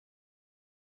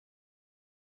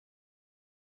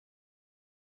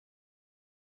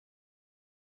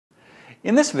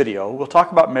In this video, we'll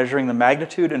talk about measuring the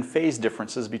magnitude and phase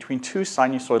differences between two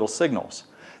sinusoidal signals.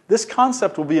 This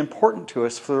concept will be important to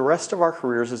us for the rest of our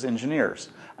careers as engineers.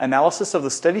 Analysis of the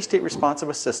steady-state response of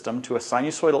a system to a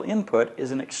sinusoidal input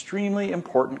is an extremely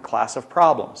important class of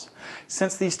problems.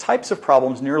 Since these types of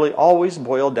problems nearly always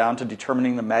boil down to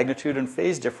determining the magnitude and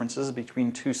phase differences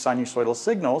between two sinusoidal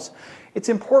signals, it's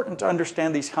important to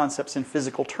understand these concepts in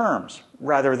physical terms,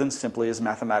 rather than simply as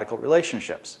mathematical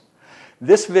relationships.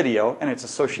 This video and its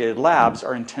associated labs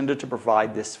are intended to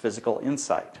provide this physical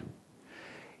insight.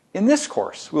 In this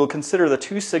course, we will consider the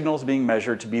two signals being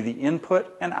measured to be the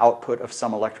input and output of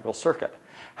some electrical circuit.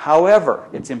 However,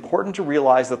 it's important to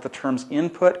realize that the terms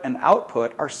input and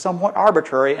output are somewhat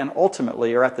arbitrary and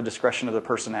ultimately are at the discretion of the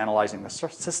person analyzing the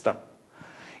system.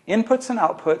 Inputs and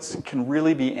outputs can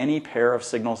really be any pair of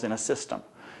signals in a system.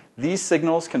 These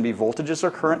signals can be voltages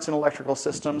or currents in electrical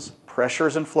systems,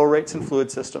 pressures and flow rates in fluid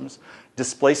systems,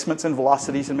 displacements and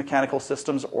velocities in mechanical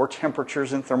systems, or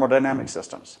temperatures in thermodynamic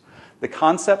systems. The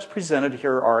concepts presented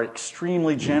here are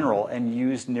extremely general and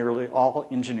used in nearly all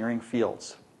engineering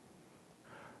fields.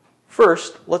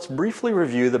 First, let's briefly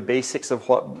review the basics of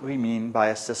what we mean by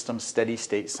a system's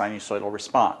steady-state sinusoidal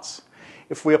response.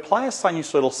 If we apply a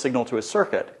sinusoidal signal to a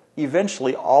circuit,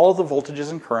 eventually all of the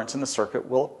voltages and currents in the circuit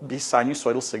will be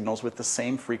sinusoidal signals with the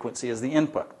same frequency as the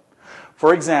input.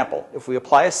 For example, if we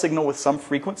apply a signal with some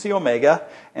frequency omega,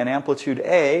 an amplitude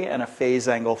A, and a phase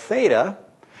angle theta,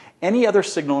 any other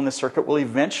signal in the circuit will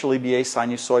eventually be a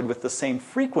sinusoid with the same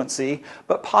frequency,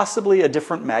 but possibly a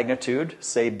different magnitude,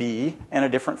 say B, and a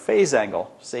different phase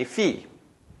angle, say phi.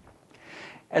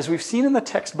 As we've seen in the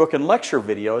textbook and lecture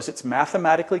videos, it's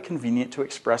mathematically convenient to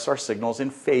express our signals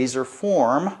in phasor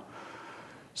form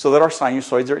so that our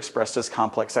sinusoids are expressed as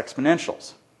complex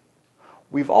exponentials.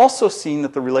 We've also seen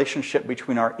that the relationship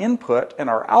between our input and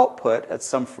our output at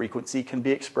some frequency can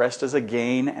be expressed as a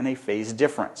gain and a phase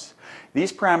difference.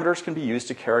 These parameters can be used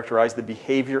to characterize the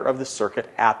behavior of the circuit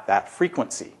at that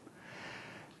frequency.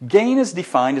 Gain is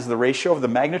defined as the ratio of the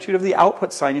magnitude of the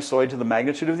output sinusoid to the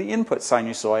magnitude of the input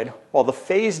sinusoid, while the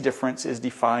phase difference is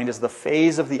defined as the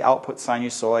phase of the output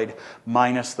sinusoid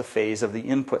minus the phase of the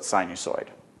input sinusoid.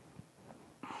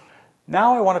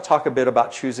 Now I want to talk a bit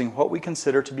about choosing what we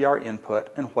consider to be our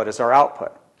input and what is our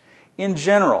output. In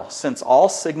general, since all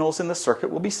signals in the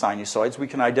circuit will be sinusoids, we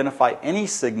can identify any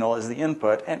signal as the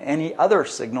input and any other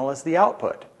signal as the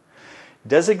output.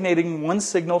 Designating one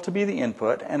signal to be the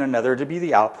input and another to be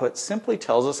the output simply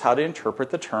tells us how to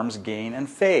interpret the terms gain and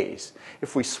phase.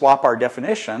 If we swap our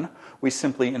definition, we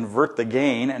simply invert the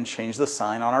gain and change the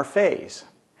sign on our phase.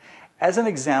 As an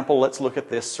example, let's look at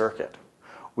this circuit.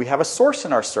 We have a source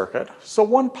in our circuit, so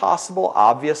one possible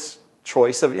obvious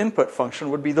choice of input function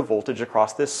would be the voltage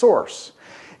across this source.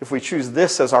 If we choose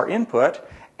this as our input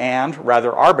and,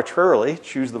 rather arbitrarily,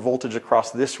 choose the voltage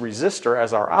across this resistor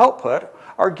as our output,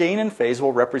 our gain and phase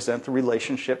will represent the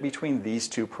relationship between these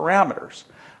two parameters.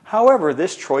 However,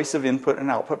 this choice of input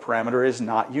and output parameter is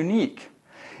not unique.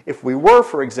 If we were,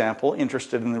 for example,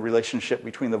 interested in the relationship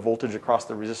between the voltage across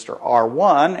the resistor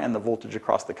R1 and the voltage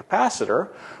across the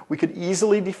capacitor, we could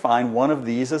easily define one of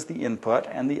these as the input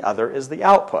and the other as the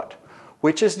output.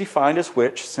 Which is defined as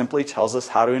which simply tells us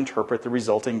how to interpret the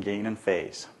resulting gain and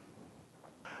phase.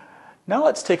 Now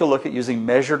let's take a look at using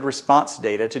measured response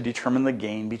data to determine the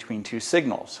gain between two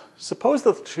signals. Suppose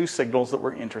the two signals that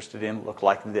we're interested in look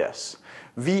like this.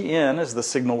 V in is the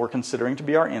signal we're considering to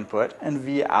be our input, and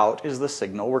V out is the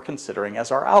signal we're considering as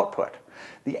our output.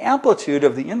 The amplitude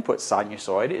of the input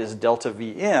sinusoid is delta V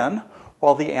in,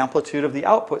 while the amplitude of the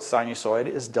output sinusoid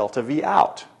is delta V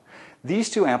out.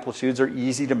 These two amplitudes are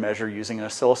easy to measure using an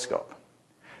oscilloscope.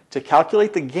 To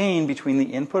calculate the gain between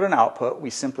the input and output, we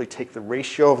simply take the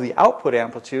ratio of the output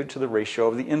amplitude to the ratio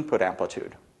of the input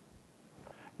amplitude.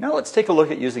 Now let's take a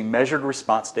look at using measured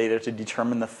response data to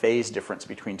determine the phase difference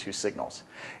between two signals.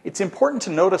 It's important to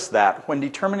notice that when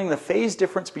determining the phase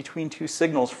difference between two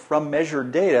signals from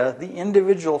measured data, the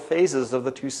individual phases of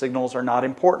the two signals are not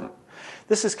important.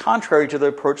 This is contrary to the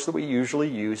approach that we usually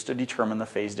use to determine the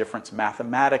phase difference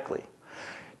mathematically.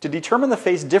 To determine the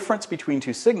phase difference between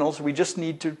two signals, we just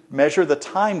need to measure the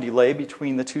time delay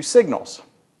between the two signals.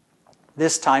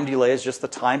 This time delay is just the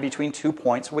time between 2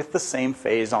 points with the same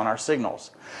phase on our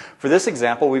signals. For this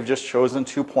example, we've just chosen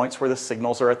 2 points where the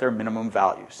signals are at their minimum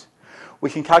values. We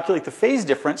can calculate the phase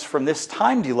difference from this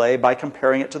time delay by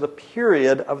comparing it to the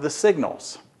period of the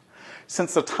signals.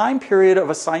 Since the time period of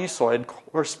a sinusoid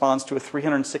corresponds to a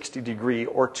 360-degree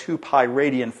or 2 pi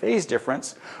radian phase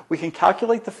difference, we can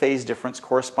calculate the phase difference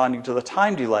corresponding to the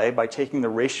time delay by taking the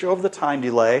ratio of the time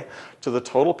delay to the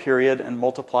total period and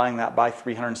multiplying that by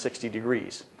 360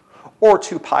 degrees. or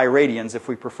 2 pi radians if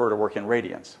we prefer to work in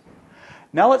radians.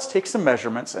 Now let's take some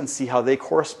measurements and see how they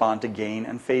correspond to gain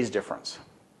and phase difference.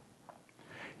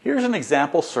 Here's an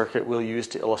example circuit we'll use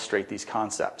to illustrate these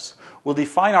concepts. We'll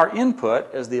define our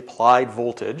input as the applied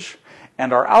voltage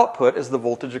and our output as the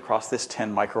voltage across this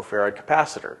 10 microfarad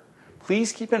capacitor.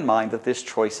 Please keep in mind that this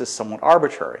choice is somewhat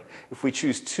arbitrary. If we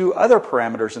choose 2 other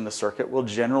parameters in the circuit, we'll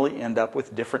generally end up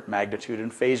with different magnitude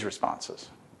and phase responses.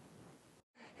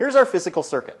 Here's our physical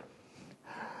circuit.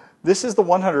 This is the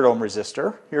 100 ohm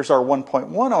resistor. Here's our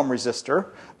 1.1 ohm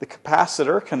resistor. The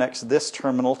capacitor connects this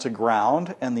terminal to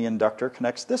ground, and the inductor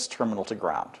connects this terminal to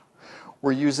ground.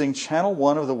 We're using channel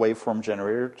 1 of the waveform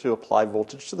generator to apply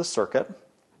voltage to the circuit.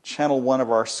 Channel 1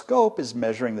 of our scope is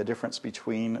measuring the difference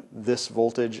between this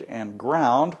voltage and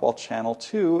ground, while channel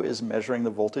 2 is measuring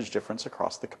the voltage difference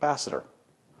across the capacitor.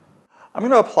 I'm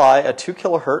going to apply a 2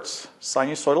 kilohertz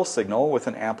sinusoidal signal with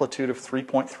an amplitude of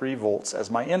 3.3 volts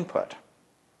as my input.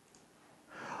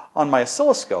 On my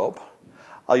oscilloscope,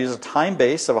 I'll use a time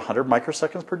base of 100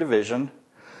 microseconds per division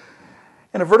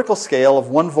and a vertical scale of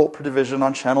 1 volt per division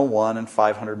on channel 1 and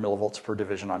 500 millivolts per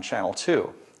division on channel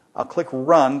 2. I'll click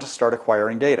Run to start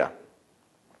acquiring data.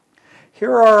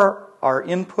 Here are our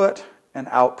input and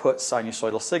output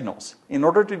sinusoidal signals. In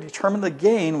order to determine the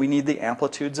gain, we need the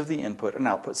amplitudes of the input and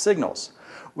output signals.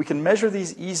 We can measure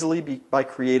these easily by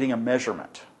creating a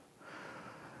measurement.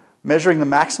 Measuring the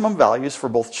maximum values for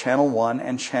both channel 1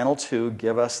 and channel 2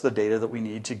 give us the data that we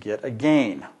need to get a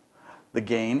gain. The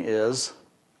gain is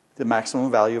the maximum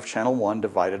value of channel 1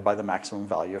 divided by the maximum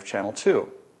value of channel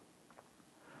 2.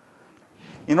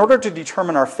 In order to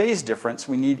determine our phase difference,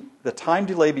 we need the time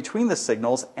delay between the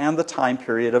signals and the time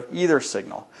period of either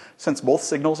signal. Since both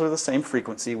signals are the same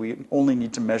frequency, we only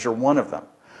need to measure one of them.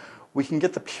 We can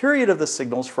get the period of the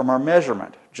signals from our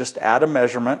measurement. Just add a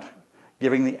measurement,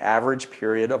 giving the average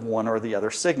period of one or the other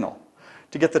signal.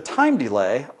 To get the time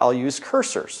delay, I'll use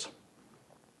cursors.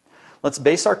 Let's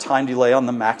base our time delay on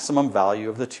the maximum value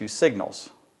of the 2 signals.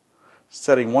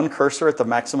 Setting one cursor at the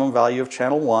maximum value of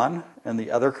channel 1 and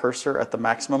the other cursor at the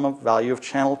maximum value of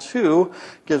channel 2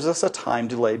 gives us a time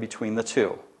delay between the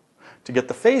 2. To get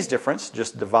the phase difference,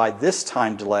 just divide this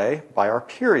time delay by our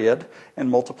period and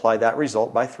multiply that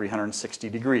result by 360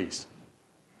 degrees.